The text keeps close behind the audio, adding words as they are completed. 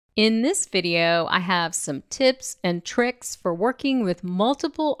In this video, I have some tips and tricks for working with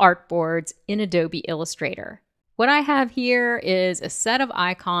multiple artboards in Adobe Illustrator. What I have here is a set of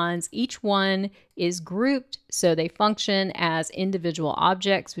icons. Each one is grouped so they function as individual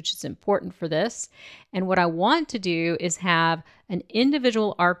objects, which is important for this. And what I want to do is have an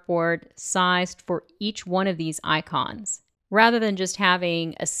individual artboard sized for each one of these icons, rather than just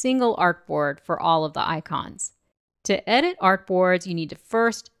having a single artboard for all of the icons. To edit artboards, you need to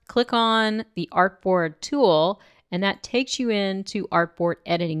first click on the Artboard tool, and that takes you into Artboard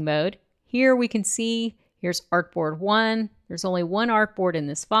editing mode. Here we can see, here's Artboard 1. There's only one artboard in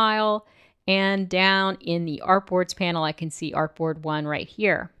this file, and down in the Artboards panel, I can see Artboard 1 right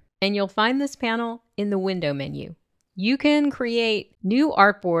here. And you'll find this panel in the Window menu. You can create new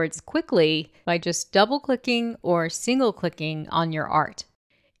artboards quickly by just double-clicking or single-clicking on your art.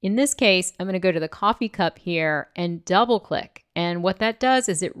 In this case, I'm going to go to the coffee cup here and double-click. And what that does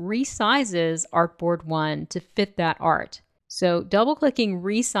is it resizes Artboard 1 to fit that art. So double-clicking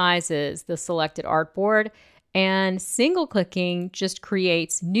resizes the selected artboard, and single-clicking just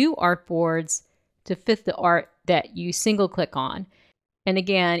creates new artboards to fit the art that you single-click on. And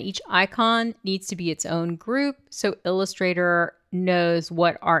again, each icon needs to be its own group so Illustrator knows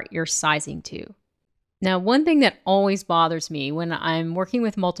what art you're sizing to. Now, one thing that always bothers me when I'm working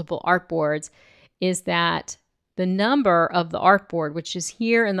with multiple artboards is that the number of the artboard, which is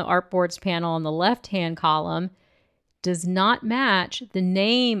here in the Artboards panel in the left-hand column, does not match the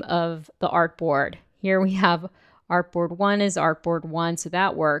name of the artboard. Here we have Artboard 1 is Artboard 1, so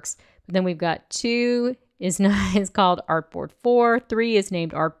that works. But then we've got 2 is called Artboard 4, 3 is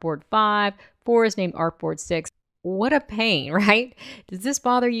named Artboard 5, 4 is named Artboard 6. What a pain, right? Does this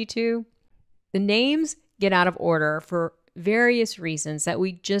bother you too? The names get out of order for various reasons that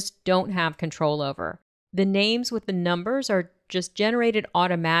we just don't have control over. The names with the numbers are just generated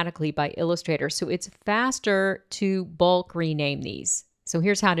automatically by Illustrator, so it's faster to bulk rename these. So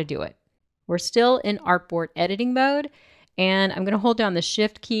here's how to do it. We're still in Artboard editing mode, and I'm going to hold down the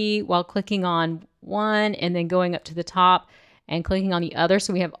Shift key while clicking on one and then going up to the top and clicking on the other.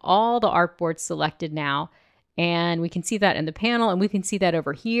 So we have all the artboards selected now, and we can see that in the panel, and we can see that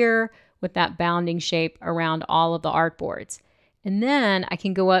over here with that bounding shape around all of the artboards. And then I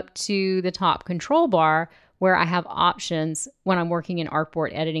can go up to the top control bar where I have options when I'm working in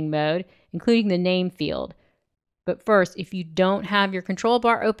artboard editing mode, including the name field. But first, if you don't have your control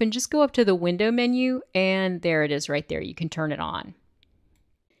bar open, just go up to the Window menu, and there it is right there. You can turn it on.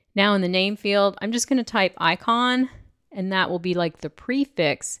 Now in the name field, I'm just going to type icon, and that will be like the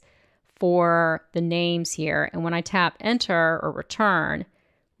prefix for the names here. And when I tap enter or return,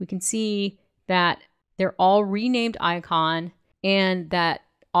 we can see that they're all renamed icon, and that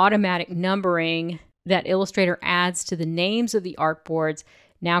automatic numbering that Illustrator adds to the names of the artboards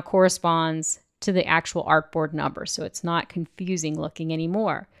now corresponds to the actual artboard number, so it's not confusing looking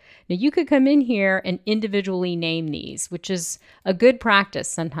anymore. Now you could come in here and individually name these, which is a good practice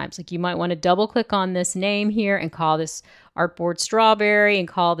sometimes. Like you might want to double click on this name here and call this artboard strawberry and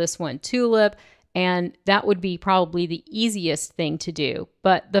call this one tulip. And that would be probably the easiest thing to do.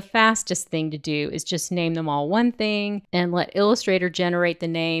 But the fastest thing to do is just name them all one thing and let Illustrator generate the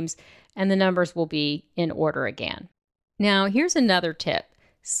names, and the numbers will be in order again. Now, here's another tip.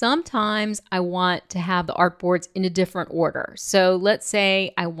 Sometimes I want to have the artboards in a different order. So let's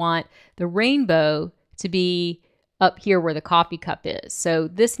say I want the rainbow to be up here where the coffee cup is. So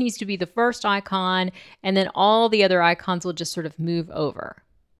this needs to be the first icon, and then all the other icons will just sort of move over.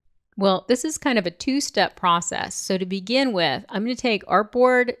 Well, this is kind of a two-step process. So to begin with, I'm going to take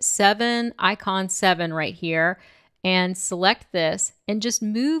Artboard 7, icon 7 right here, and select this and just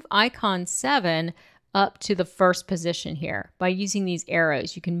move icon 7 up to the first position here by using these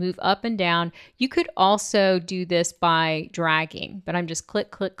arrows. You can move up and down. You could also do this by dragging, but I'm just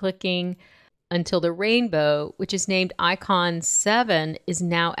clicking until the rainbow, which is named icon 7, is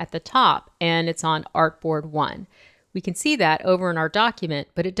now at the top, and it's on Artboard 1. We can see that over in our document,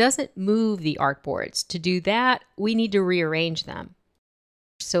 but it doesn't move the artboards. To do that, we need to rearrange them.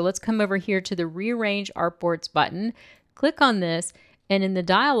 So let's come over here to the Rearrange Artboards button, click on this, and in the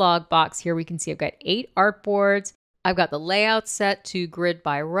dialog box here, we can see I've got 8 artboards. I've got the layout set to grid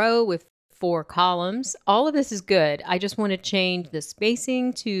by row with 4 columns. All of this is good. I just want to change the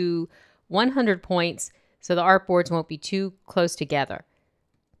spacing to 100 points so the artboards won't be too close together.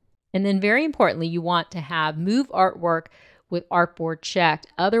 And then very importantly, you want to have Move Artwork with Artboard checked.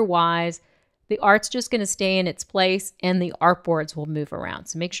 Otherwise, the art's just going to stay in its place and the artboards will move around.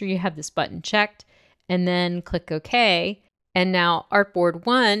 So make sure you have this button checked and then click OK. And now Artboard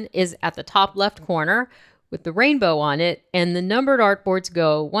 1 is at the top left corner with the rainbow on it, and the numbered artboards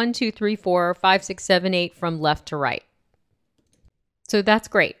go 1, 2, 3, 4, 5, 6, 7, 8 from left to right. So that's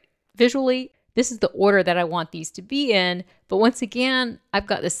great. Visually, this is the order that I want these to be in, but once again, I've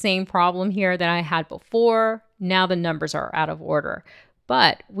got the same problem here that I had before. Now the numbers are out of order,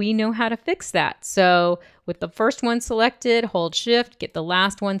 but we know how to fix that. So with the first one selected, hold Shift, get the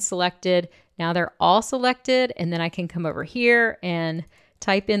last one selected. Now they're all selected, and then I can come over here and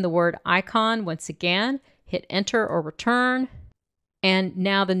type in the word icon once again, hit Enter or Return, and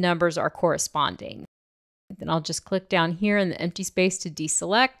now the numbers are corresponding. Then I'll just click down here in the empty space to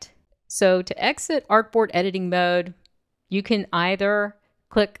deselect. So to exit Artboard editing mode, you can either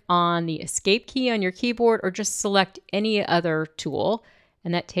click on the Escape key on your keyboard or just select any other tool,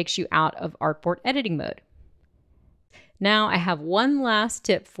 and that takes you out of Artboard editing mode. Now I have one last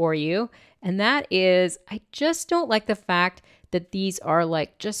tip for you, and that is I just don't like the fact that these are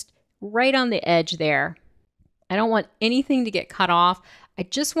like just right on the edge there. I don't want anything to get cut off. I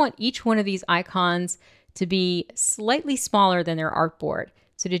just want each one of these icons to be slightly smaller than their artboard.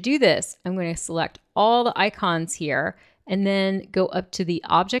 So to do this, I'm going to select all the icons here and then go up to the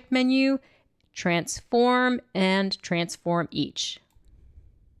Object menu, Transform, and Transform Each.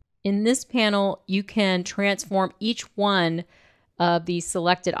 In this panel, you can transform each one of these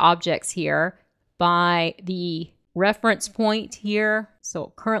selected objects here by the reference point here.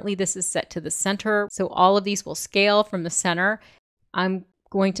 So currently this is set to the center. So all of these will scale from the center. I'm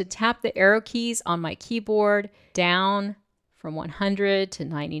going to tap the arrow keys on my keyboard down from 100 to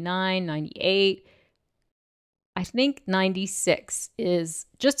 99, 98. I think 96 is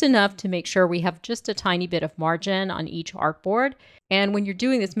just enough to make sure we have just a tiny bit of margin on each artboard. And when you're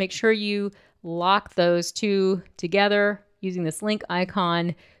doing this, make sure you lock those two together using this link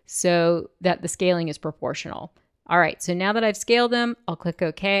icon so that the scaling is proportional. All right, so now that I've scaled them, I'll click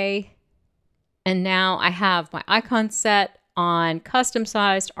OK. And now I have my icon set on custom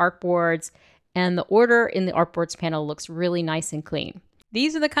sized artboards, and the order in the artboards panel looks really nice and clean.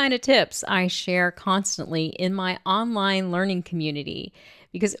 These are the kind of tips I share constantly in my online learning community,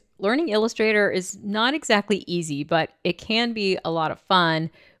 because learning Illustrator is not exactly easy, but it can be a lot of fun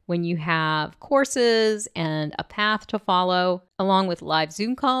when you have courses and a path to follow, along with live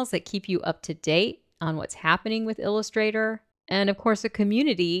Zoom calls that keep you up to date on what's happening with Illustrator, and of course a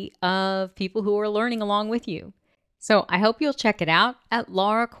community of people who are learning along with you. So I hope you'll check it out at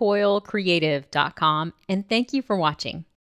lauracoylecreative.com, and thank you for watching.